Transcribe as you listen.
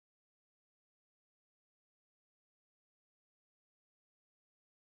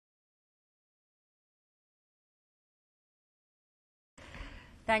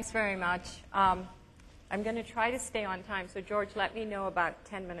Thanks very much. I'm going to try to stay on time. So George, let me know about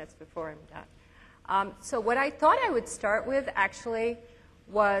 10 minutes before I'm done. So what I thought I would start with actually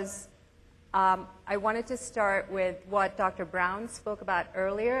was I wanted to start with what Dr. Brown spoke about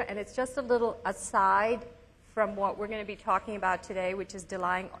earlier, and it's just a little aside from what we're going to be talking about today, which is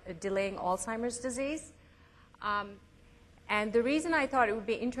delaying Alzheimer's disease. And the reason I thought it would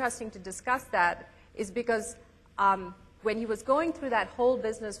be interesting to discuss that is because when he was going through that whole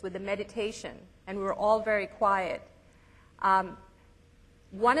business with the meditation, and we were all very quiet,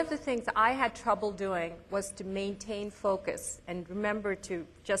 one of the things I had trouble doing was to maintain focus and remember to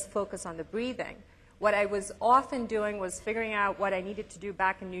just focus on the breathing. What I was often doing was figuring out what I needed to do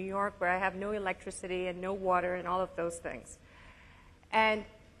back in New York, where I have no electricity and no water and all of those things. And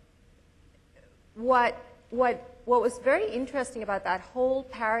what was very interesting about that whole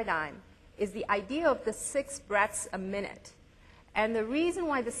paradigm is the idea of the 6 breaths a minute. And the reason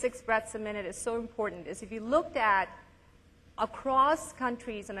why the 6 breaths a minute is so important is if you looked at across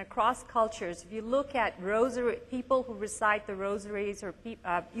countries and across cultures, if you look at people who recite the rosaries or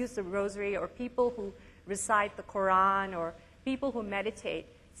use the rosary, or people who recite the Quran, or people who meditate,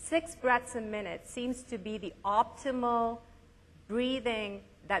 6 breaths a minute seems to be the optimal breathing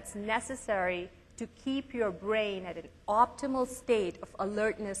that's necessary to keep your brain at an optimal state of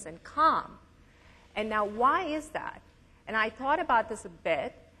alertness and calm. And now, why is that? And I thought about this a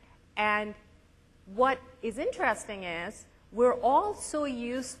bit, and what is interesting is we're all so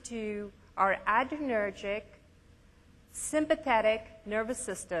used to our adrenergic, sympathetic nervous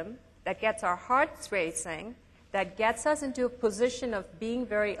system that gets our hearts racing, that gets us into a position of being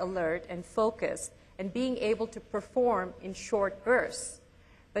very alert and focused and being able to perform in short bursts.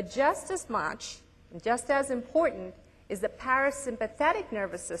 But just as much, and just as important, is the parasympathetic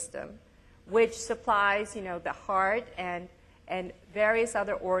nervous system, which supplies, the heart and various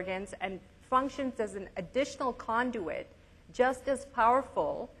other organs and functions as an additional conduit, just as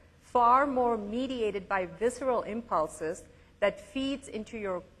powerful, far more mediated by visceral impulses that feeds into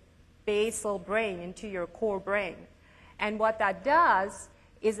your basal brain, into your core brain. And what that does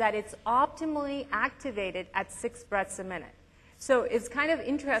is that it's optimally activated at 6 breaths a minute. So it's kind of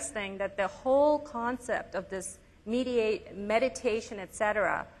interesting that the whole concept of this meditation,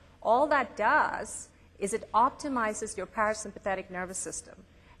 etc., all that does is it optimizes your parasympathetic nervous system,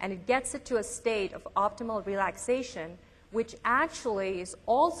 and it gets it to a state of optimal relaxation, which actually is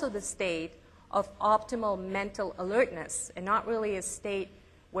also the state of optimal mental alertness, and not really a state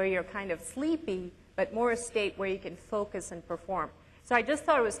where you're kind of sleepy, but more a state where you can focus and perform. So I just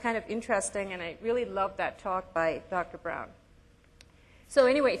thought it was kind of interesting, and I really loved that talk by Dr. Brown. So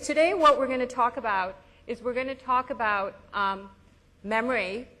anyway, today what we're going to talk about is we're going to talk about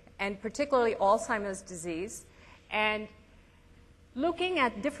memory, and particularly Alzheimer's disease, and looking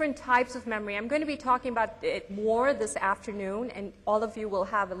at different types of memory. I'm going to be talking about it more this afternoon, and all of you will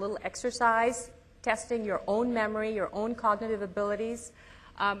have a little exercise testing your own memory, your own cognitive abilities.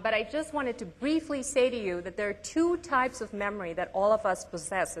 But I just wanted to briefly say to you that there are 2 types of memory that all of us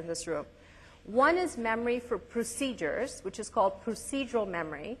possess in this room. One is memory for procedures, which is called procedural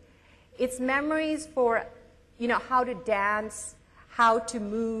memory. It's memories for, how to dance, how to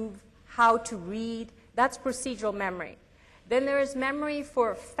move, how to read. That's procedural memory. Then there is memory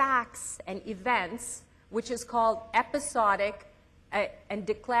for facts and events, which is called episodic and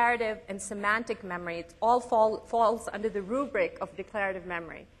declarative and semantic memory. It all falls under the rubric of declarative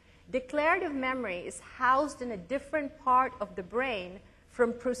memory. Declarative memory is housed in a different part of the brain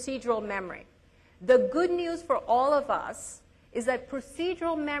from procedural memory. The good news for all of us is that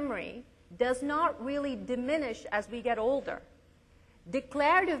procedural memory does not really diminish as we get older.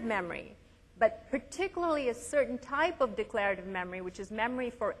 Declarative memory, but particularly a certain type of declarative memory, which is memory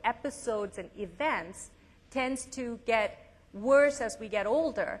for episodes and events, tends to get worse as we get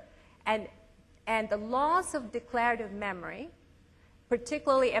older. And the loss of declarative memory,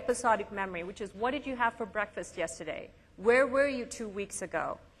 particularly episodic memory, which is what did you have for breakfast yesterday? Where were you 2 weeks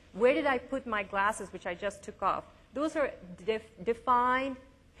ago? Where did I put my glasses, which I just took off? Those are defined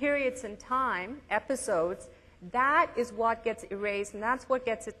periods in time, episodes. That is what gets erased, and that's what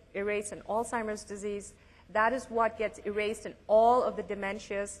gets erased in Alzheimer's disease. That is what gets erased in all of the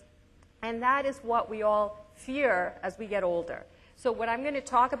dementias, and that is what we all fear as we get older. So what I'm going to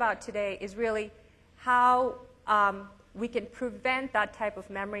talk about today is really how we can prevent that type of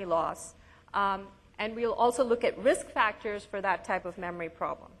memory loss, and we'll also look at risk factors for that type of memory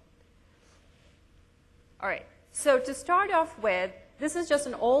problem. All right, so to start off with, this is just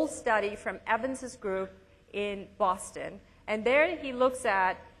an old study from Evans's group in Boston, and there he looks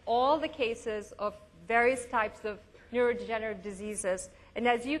at all the cases of various types of neurodegenerative diseases And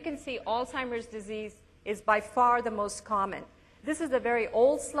as you can see, Alzheimer's disease is by far the most common. This is a very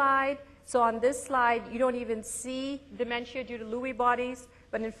old slide. So on this slide, you don't even see dementia due to Lewy bodies.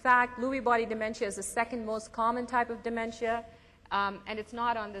 But in fact, Lewy body dementia is the second most common type of dementia. And it's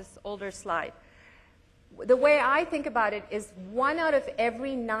not on this older slide. The way I think about it is 1 out of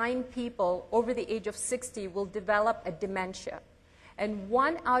every 9 people over the age of 60 will develop a dementia. And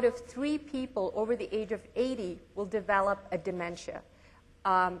 1 out of 3 people over the age of 80 will develop a dementia,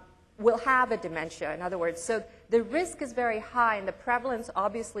 will have a dementia, in other words. So the risk is very high, and the prevalence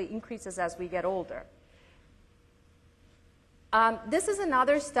obviously increases as we get older. This is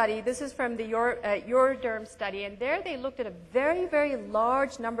another study. This is from the Euroderm study, and there they looked at a very, very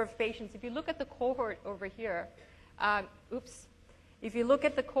large number of patients. If you look at the cohort over here, if you look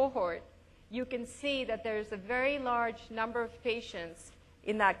at the cohort, you can see that there's a very large number of patients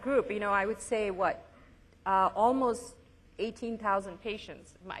in that group. You know, I would say, almost 18,000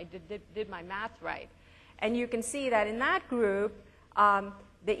 patients. I did my math right. And you can see that in that group,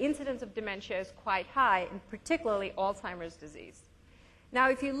 the incidence of dementia is quite high, and particularly Alzheimer's disease. Now,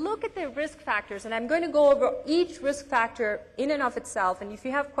 if you look at the risk factors, and I'm going to go over each risk factor in and of itself, and if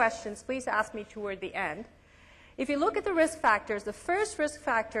you have questions, please ask me toward the end. If you look at the risk factors, the first risk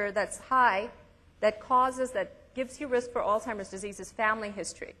factor that's high, that gives you risk for Alzheimer's disease is family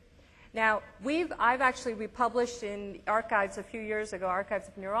history. Now, we published in the archives a few years ago, Archives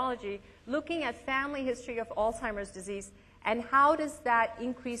of Neurology, looking at family history of Alzheimer's disease and how does that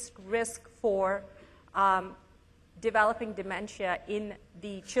increase risk for developing dementia in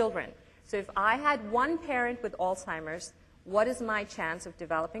the children. So if I had one parent with Alzheimer's, what is my chance of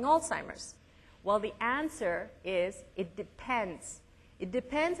developing Alzheimer's? Well, the answer is it depends. It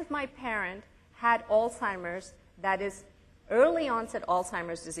depends if my parent had Alzheimer's, that is early onset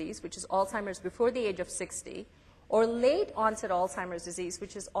Alzheimer's disease, which is Alzheimer's before the age of 60, or late onset Alzheimer's disease,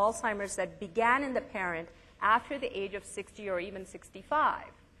 which is Alzheimer's that began in the parent after the age of 60 or even 65.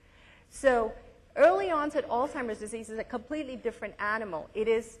 So early onset Alzheimer's disease is a completely different animal. It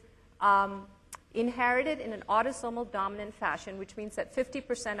is inherited in an autosomal dominant fashion, which means that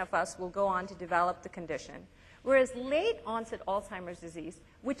 50% of us will go on to develop the condition. Whereas late onset Alzheimer's disease,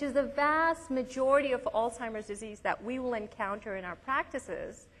 which is the vast majority of Alzheimer's disease that we will encounter in our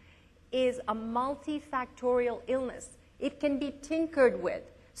practices, is a multifactorial illness. It can be tinkered with,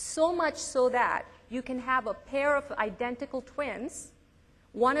 so much so that you can have a pair of identical twins,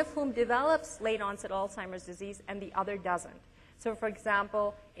 one of whom develops late onset Alzheimer's disease and the other doesn't. So for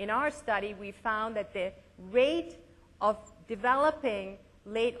example, in our study, we found that the rate of developing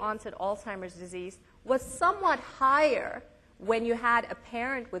late onset Alzheimer's disease was somewhat higher when you had a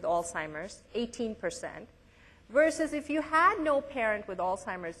parent with Alzheimer's, 18%, versus if you had no parent with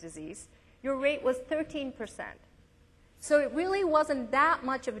Alzheimer's disease, your rate was 13%. So it really wasn't that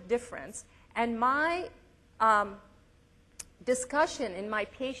much of a difference. And my discussion in my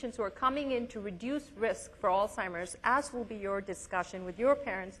patients who are coming in to reduce risk for Alzheimer's, as will be your discussion with your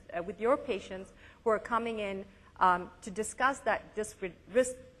parents, with your patients who are coming in to discuss that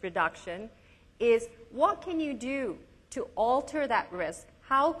risk reduction, is what can you do to alter that risk?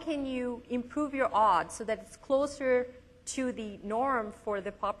 How can you improve your odds so that it's closer to the norm for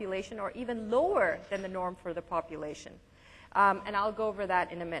the population or even lower than the norm for the population? And I'll go over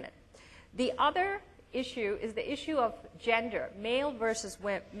that in a minute. The other issue is the issue of gender, male versus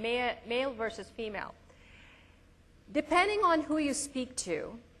female. Depending on who you speak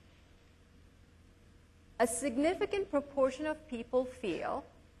to, a significant proportion of people feel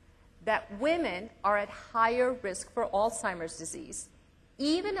that women are at higher risk for Alzheimer's disease,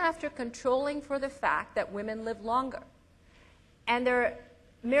 even after controlling for the fact that women live longer. And there are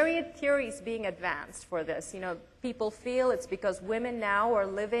myriad theories being advanced for this. You know, people feel it's because women now are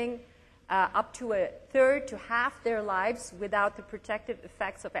living up to a third to half their lives without the protective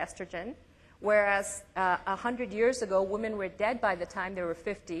effects of estrogen, whereas 100 years ago, women were dead by the time they were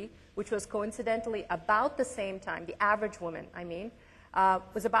 50, which was coincidentally about the same time, the average woman, I mean,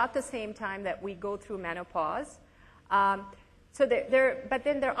 was about the same time that we go through menopause. But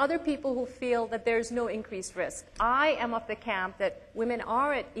then there are other people who feel that there's no increased risk. I am of the camp that women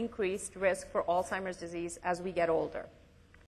are at increased risk for Alzheimer's disease as we get older.